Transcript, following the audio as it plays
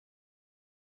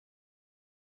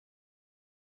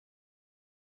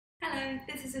Hello,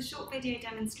 this is a short video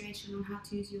demonstration on how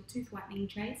to use your tooth whitening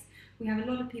trays. We have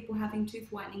a lot of people having tooth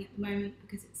whitening at the moment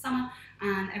because it's summer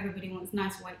and everybody wants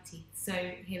nice white teeth. So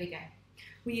here we go.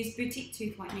 We use boutique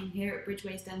tooth whitening here at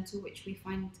Bridgeways Dental, which we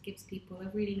find gives people a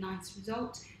really nice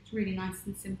result. It's really nice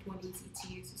and simple and easy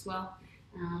to use as well.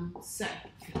 So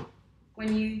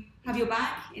when you have your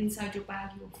bag, inside your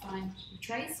bag you will find your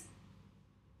trays.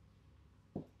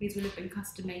 These will have been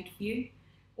custom made for you.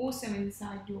 Also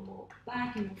inside your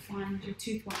bag you will find your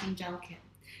tooth whitening gel kit.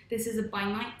 This is a by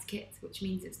night kit, which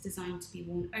means it's designed to be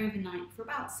worn overnight for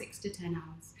about 6 to 10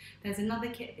 hours. There's another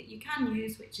kit that you can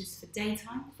use which is for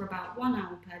daytime for about 1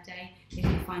 hour per day if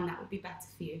you find that would be better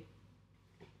for you.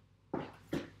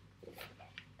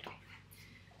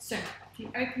 So if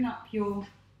you open up your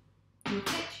kit,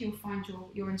 you'll find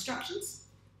your instructions.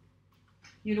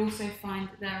 You'll also find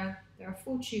that there are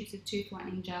 4 tubes of tooth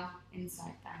whitening gel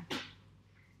inside there.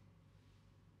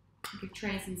 Your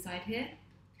trays inside here.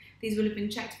 These will have been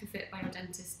checked for fit by your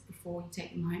dentist before you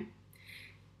take them home.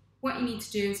 What you need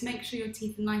to do is make sure your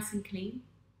teeth are nice and clean.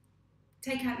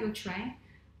 Take out your tray,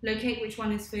 locate which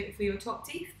one is for your top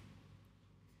teeth.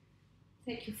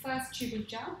 Take your first tube of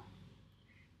gel.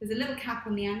 There's a little cap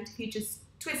on the end. If you just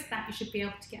twist that, you should be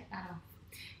able to get that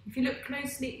off. If you look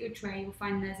closely at your tray, you'll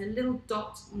find there's a little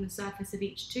dot on the surface of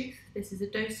each tooth. This is a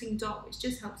dosing dot, which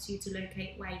just helps you to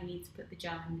locate where you need to put the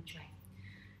gel in the tray.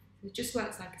 It just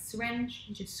works like a syringe.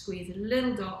 You just squeeze a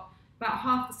little dot, about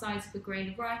half the size of a grain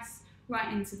of rice,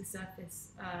 right into the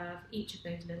surface of each of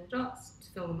those little dots to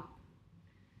fill them up.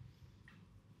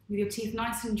 With your teeth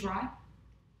nice and dry,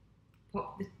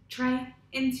 pop the tray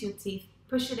into your teeth,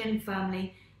 push it in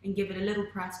firmly and give it a little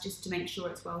press just to make sure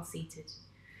it's well seated.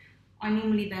 I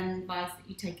normally then advise that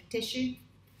you take a tissue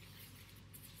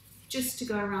just to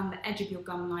go around the edge of your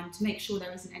gum line to make sure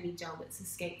there isn't any gel that's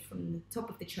escaped from the top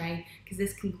of the tray, because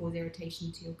this can cause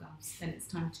irritation to your gums. Then it's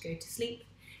time to go to sleep.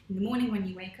 In the morning when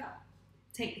you wake up,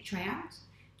 take the tray out,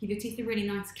 give your teeth a really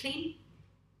nice clean.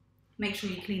 Make sure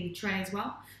you clean the tray as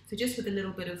well. So just with a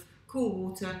little bit of cool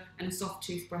water and a soft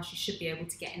toothbrush, you should be able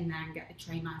to get in there and get the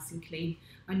tray nice and clean.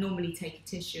 I normally take a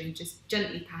tissue and just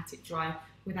gently pat it dry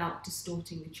without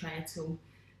distorting the tray at all.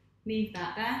 Leave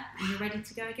that there and you're ready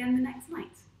to go again the next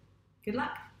night. Good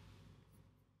luck!